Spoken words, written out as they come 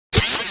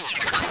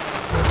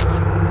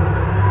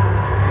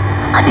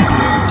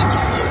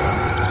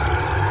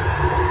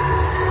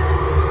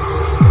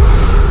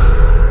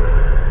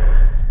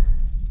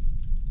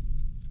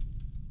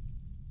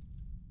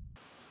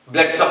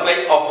Blood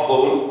supply of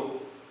bone.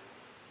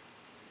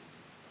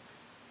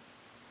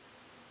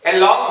 A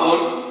long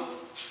bone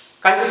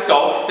consists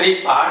of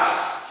three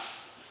parts,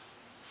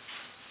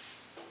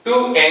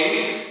 two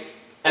ends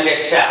and a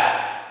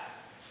shaft.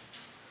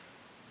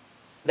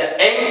 The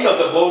ends of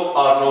the bone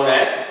are known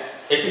as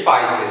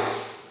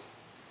epiphysis.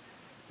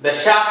 The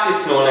shaft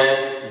is known as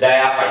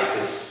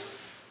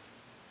diaphysis.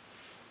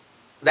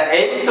 The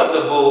ends of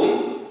the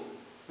bone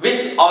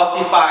which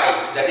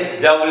ossify, that is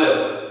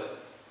develop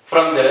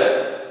from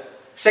the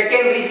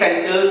secondary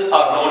centers,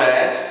 are known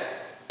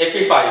as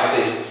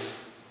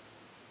epiphysis.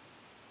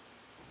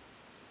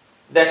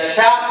 The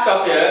shaft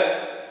of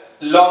a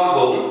long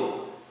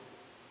bone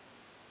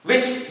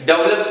which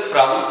develops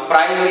from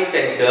primary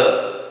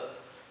center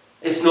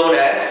is known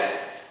as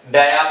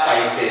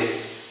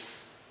diaphysis.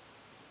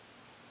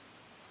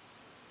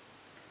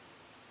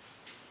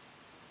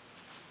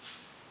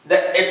 The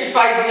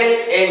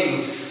epiphyseal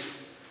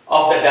ends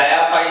of the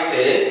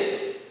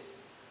diaphysis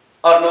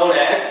are known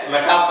as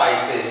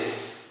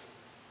metaphysis.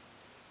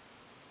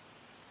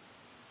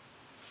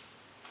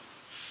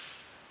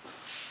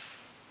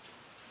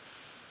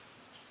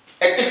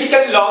 A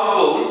typical long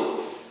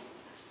bone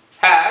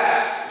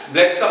has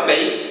blood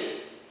supply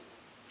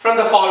from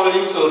the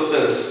following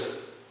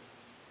sources.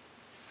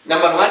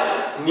 Number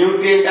 1,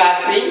 nutrient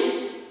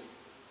artery.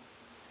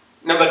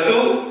 Number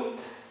 2,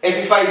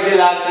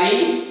 epiphyseal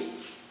artery.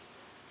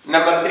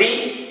 Number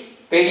 3,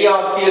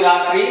 periosteal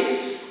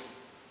arteries.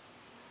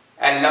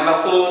 And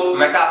number 4,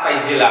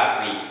 metaphyseal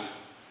artery.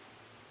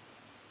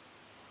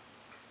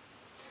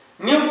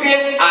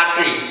 Nutrient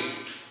artery.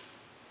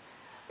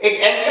 It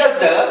enters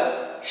the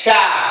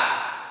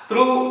shaft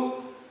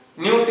through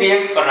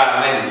nutrient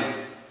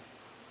foramen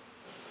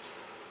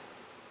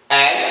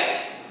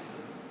and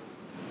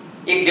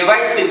it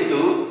divides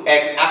into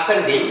an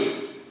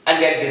ascending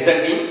and a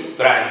descending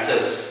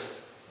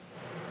branches.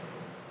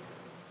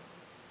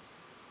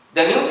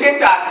 The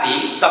nutrient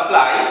artery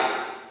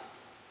supplies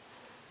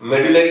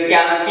medullary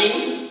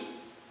cavity,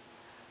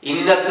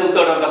 inner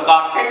two-thirds of the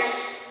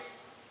cortex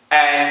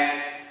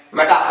and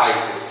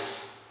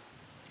metaphysis.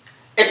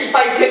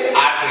 Epiphyseal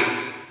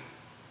artery.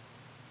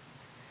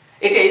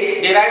 It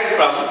is derived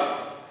from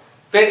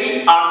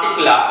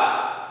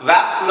periarticular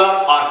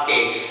vascular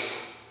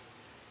arcades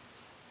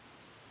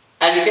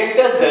and it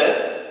enters the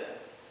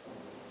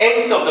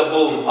ends of the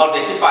bone or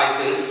the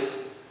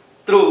epiphysis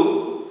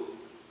through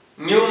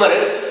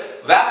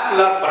numerous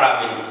vascular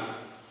foramen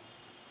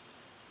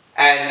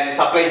and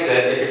supplies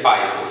the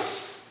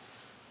epiphysis.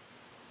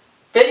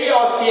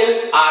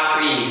 Periosteal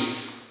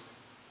arteries.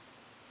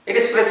 It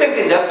is present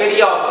in the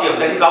periosteum,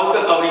 that is the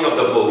outer covering of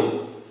the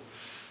bone,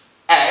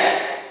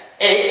 and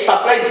it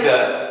supplies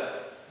the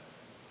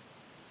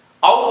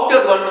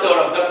outer one-third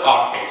of the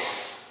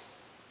cortex.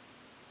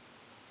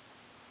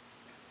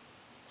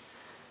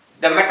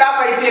 The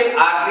metaphyseal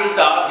arteries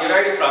are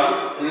derived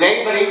from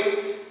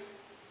neighboring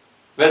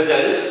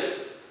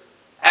vessels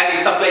and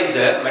it supplies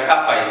the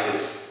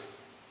metaphysis.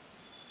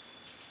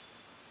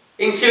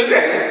 In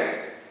children,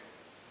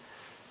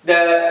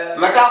 the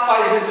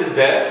metaphysis is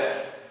the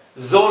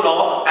zone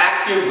of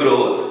active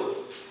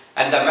growth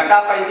and the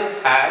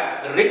metaphysis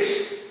has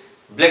rich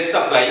blood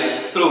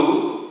supply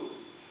through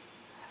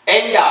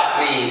end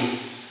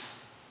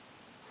arteries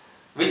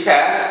which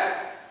has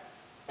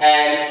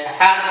an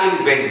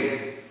hairpin bend.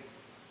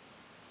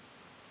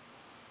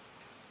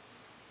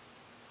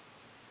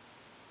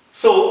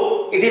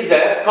 So it is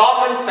a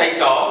common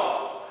site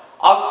of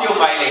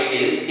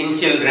osteomyelitis in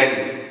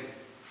children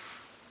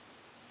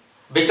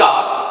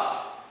because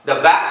the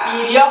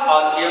bacteria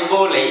or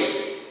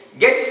emboli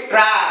gets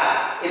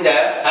trapped in the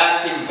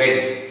hairpin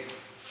bend.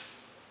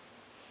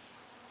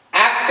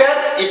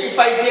 After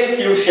epiphyseal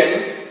fusion,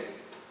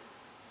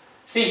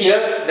 see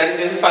here, that is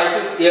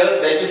epiphysis, here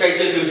the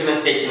epiphyseal fusion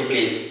has taken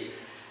place.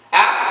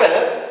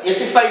 After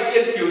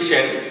epiphyseal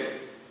fusion,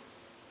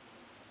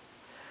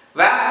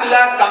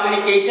 vascular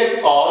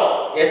communication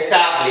are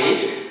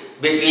established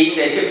between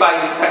the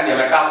epiphysis and the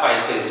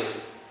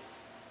metaphysis,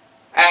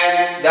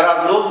 and there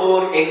are no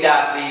more end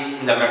arteries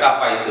in the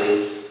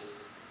metaphysis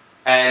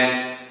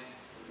and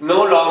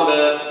no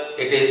longer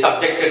it is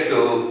subjected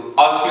to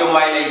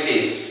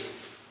osteomyelitis.